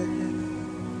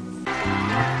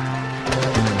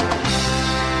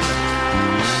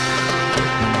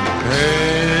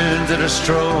 Hands that are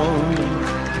strong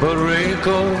but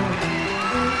wrinkled,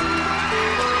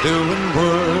 doing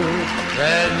work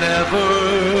that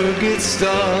never gets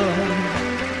done.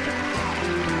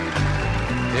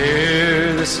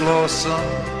 Hear the slow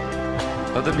song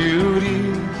of the beauty,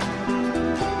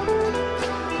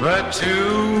 but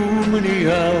too many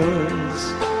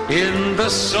hours in the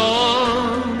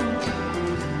sun,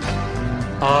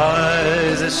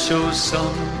 eyes that show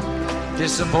some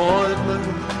disappointment,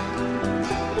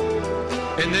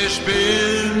 and there's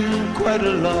been quite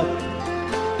a lot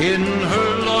in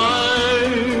her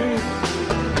life.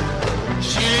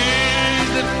 She's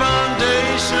the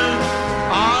foundation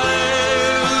I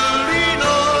lean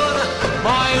on,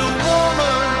 my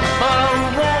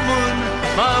woman,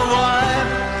 my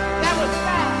wife. That was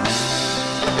fast.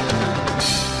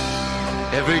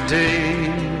 Every day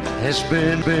has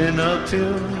been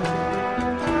uphill.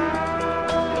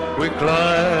 We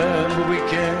climb, but we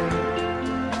can't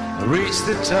reach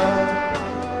the top.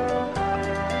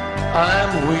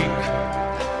 I'm weak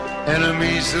and I'm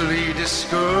easily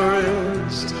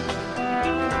discouraged.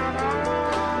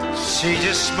 She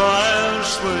just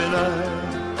smiles when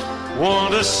I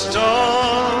want to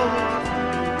stop.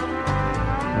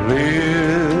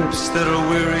 Lips that are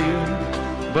weary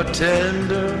but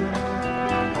tender,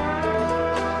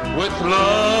 with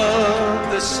love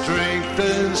that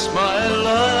strengthens my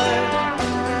life.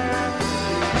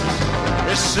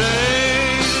 They say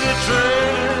the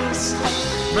dress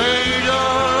made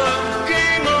of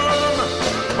gingham,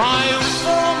 my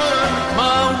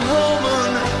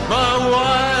woman, my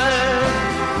wife.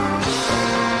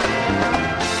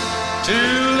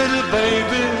 Two little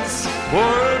babies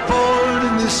were born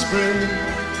in the spring,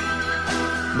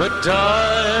 but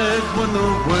died when the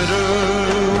winter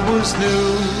was new.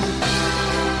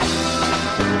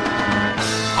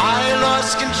 I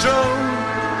lost control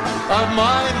of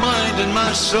my mind and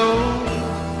my soul,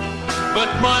 but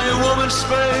my woman's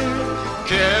faith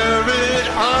carried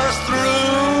us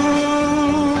through.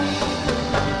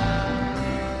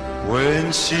 When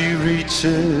she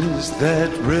reaches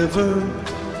that river,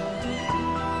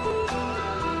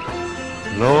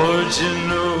 Lord, you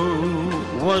know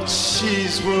what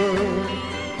she's worth.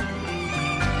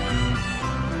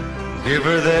 Give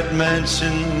her that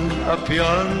mansion up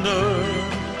yonder,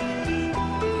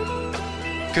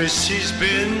 'cause she's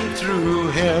been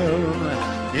through hell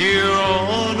here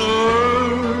on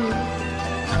earth.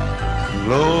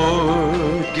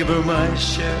 Lord, give her my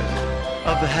share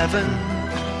of heaven,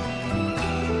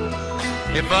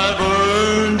 if I've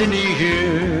earned any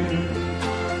here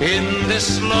in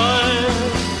this life.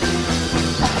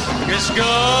 'Cause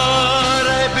God,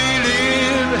 I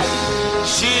believe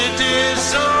she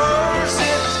deserves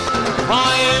it.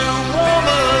 My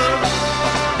woman,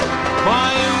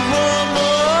 my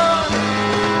woman,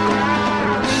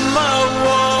 my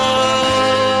wife.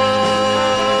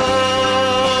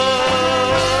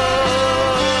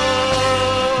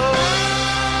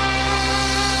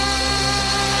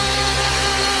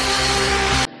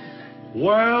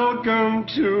 Welcome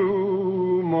to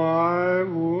my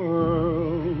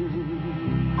world.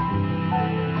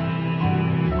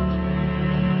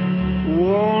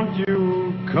 Won't you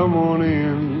come on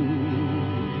in?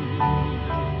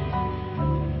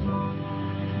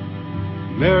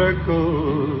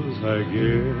 Miracles, I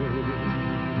guess,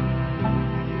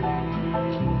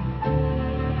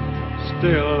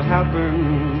 still happen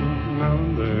now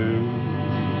and then.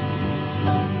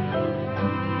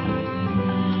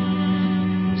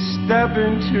 Step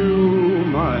into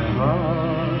my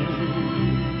heart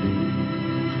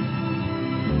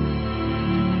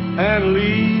and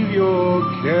leave your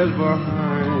cares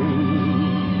behind.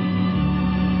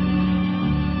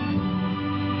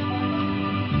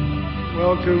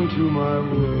 Welcome to my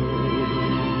world,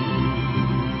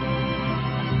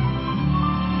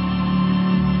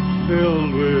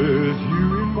 filled with you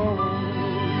and mine.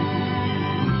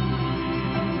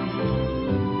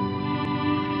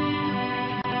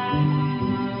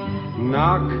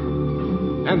 Knock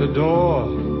and the door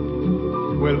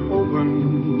will open.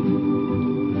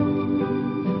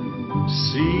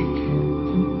 Seek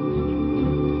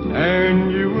and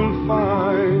you will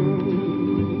find.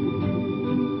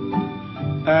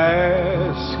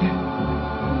 Ask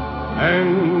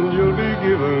and you'll be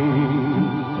given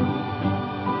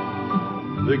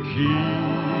the key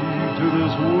to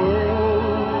this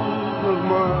world of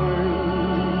mine.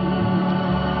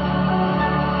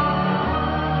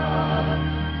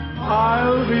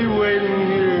 I'll be waiting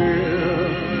here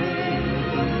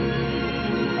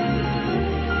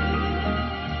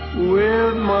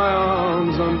with my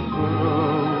arms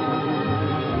unfurled,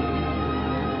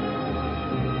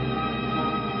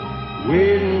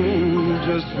 waiting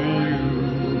just for you.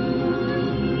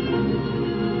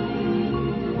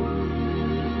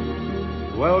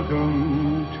 Welcome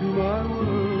to my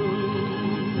world,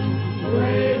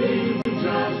 waiting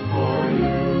just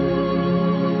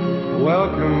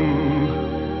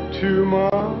Welcome to my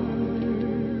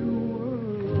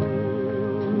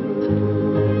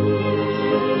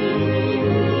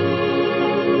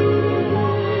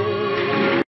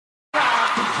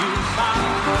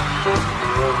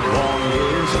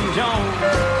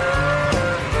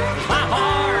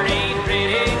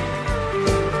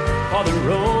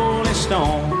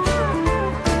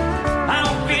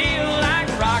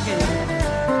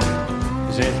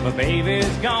My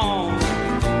baby's gone,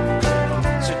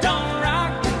 so don't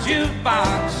rock the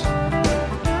jukebox.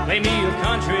 Play me a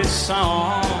country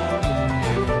song.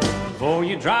 Before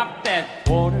you drop that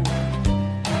quarter,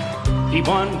 keep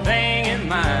one thing in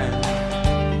mind.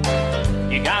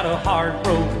 You got a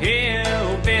heart-broke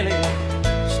hillbilly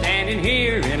standing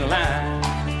here in line.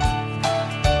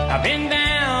 I've been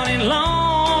down and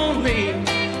lonely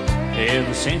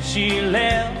ever since she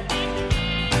left.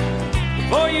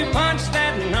 Before you punch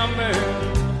that number,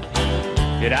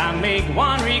 did I make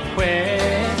one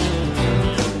request?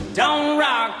 Don't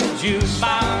rock the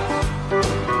jukebox,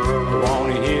 I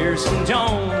wanna hear some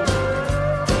Jones.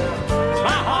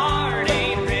 My heart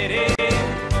ain't ready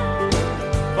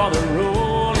for the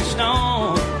Rolling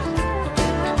Stones.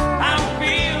 I don't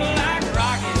feel like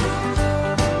rocking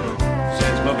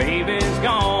since my baby's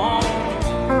gone.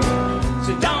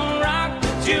 So don't rock the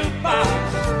jukebox,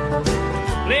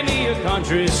 play me a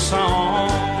country song.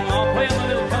 I'll play my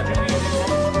little country music.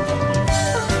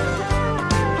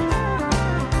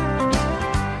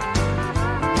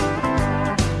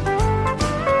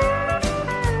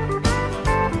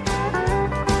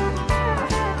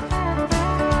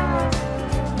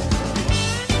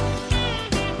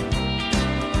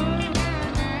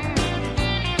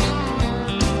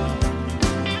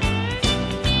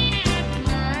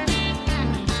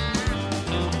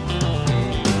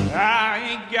 I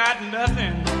ain't got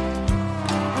nothing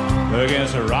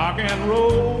against a rock and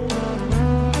roll,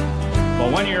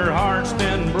 but when your heart's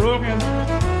been broken,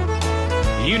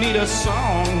 you need a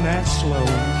song that's slow.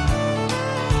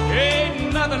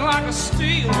 Ain't nothing like a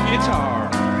steel guitar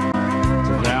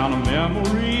to drown a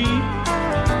memory.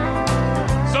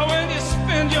 So when you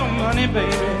spend your money,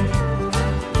 baby,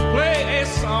 play a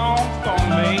song for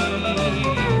me.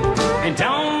 And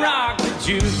don't rock the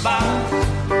jukebox,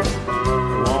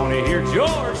 wanna hear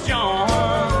George Jones.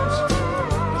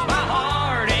 'Cause my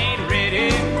heart ain't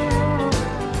ready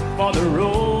for the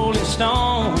Rolling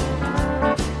Stones.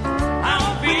 I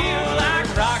don't feel like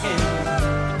rocking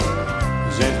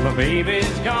since my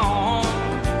baby's gone.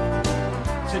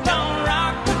 So don't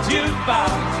rock the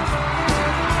jukebox,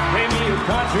 play me a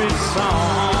country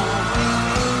song.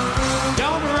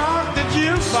 Don't rock the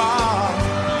jukebox,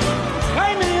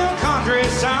 play me a country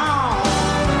song.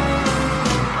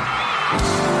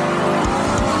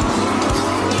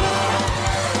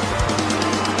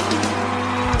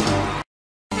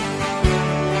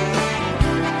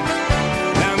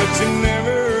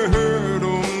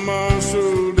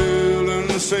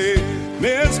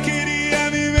 Miss Kitty,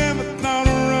 have you ever thought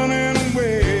of running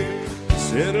away?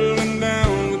 Settling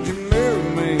down, would you marry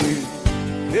me?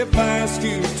 If I asked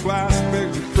you twice,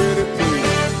 beg you pretty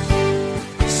please.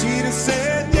 She'd have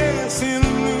said yes in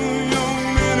a New York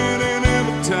minute, and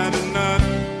every time tonight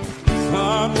his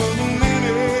heart wasn't in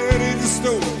it. He just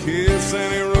stole a kiss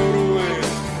and he rode away.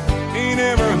 He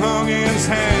never hung his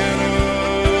hat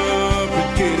up at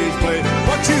Kitty's place.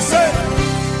 What you say?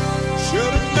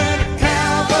 Should have been a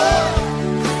cowboy.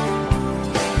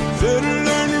 Should have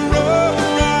learned to rub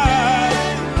and ride.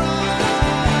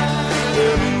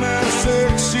 Living that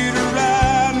six-seater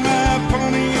ride, my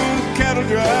pony on cattle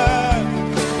drive.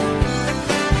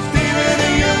 Stealing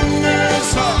a young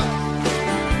girl's heart,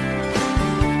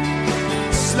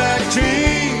 just like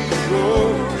Jingo,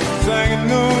 singing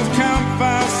those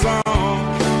campfire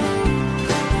songs.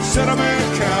 Should have been a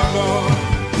cowboy.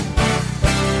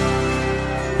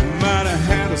 Might have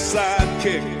had a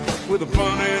sidekick with a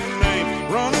funny name,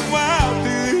 running wild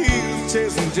through the hills,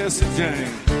 chasing Jesse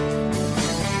James.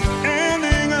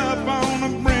 Ending up on the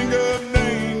brink of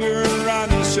danger,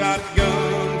 riding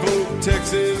shotgun for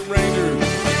Texas Ranger.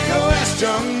 Go ask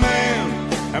young man,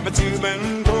 haven't you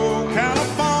been told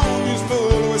California's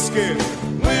full of whiskey?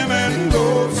 Women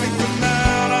go sleeping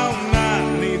out all night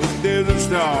beneath the desert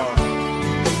star,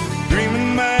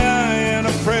 dreaming my eye and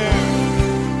a prayer.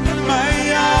 My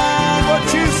eye, what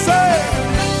you say?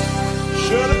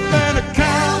 Should have been a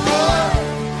cowboy.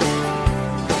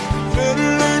 Should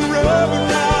have learned to rub and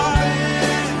ride.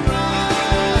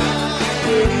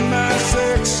 With my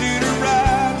six-seater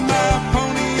ride, my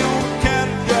pony on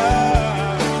cattle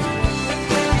drive.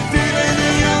 Stealing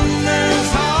a young man's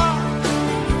heart,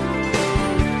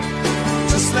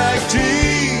 just like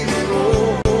Jingo,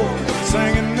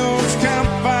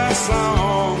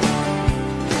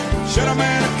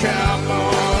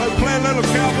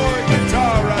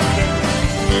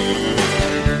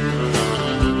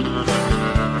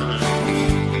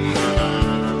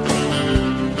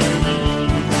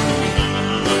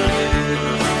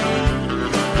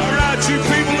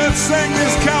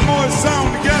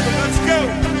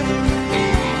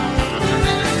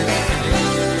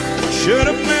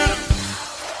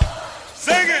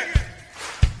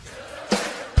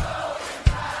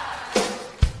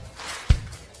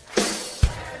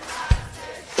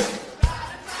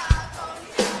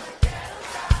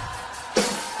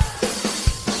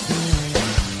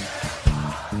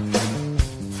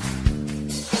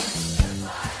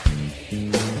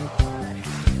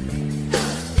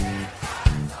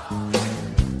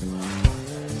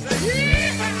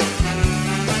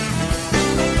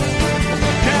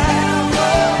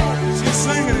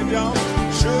 y'all.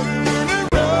 Should've learned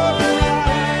to rub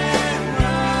and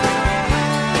ride.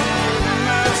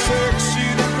 My sexy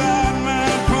divide, my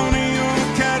pony on a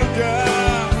cattle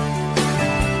drive.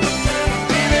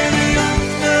 Leaving the young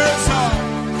girl's heart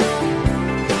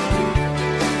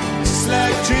just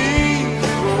like James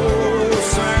Rose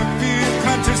sang for your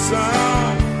country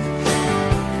song.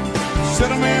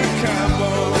 Should have been a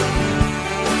cowboy.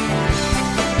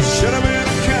 Should have been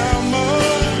a cowboy.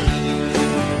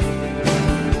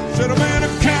 Should have been a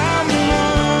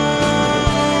cowboy.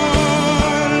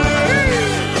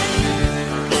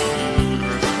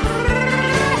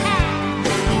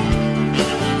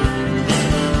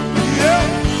 Yeah.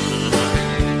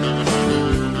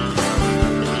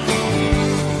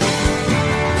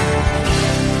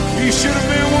 You should have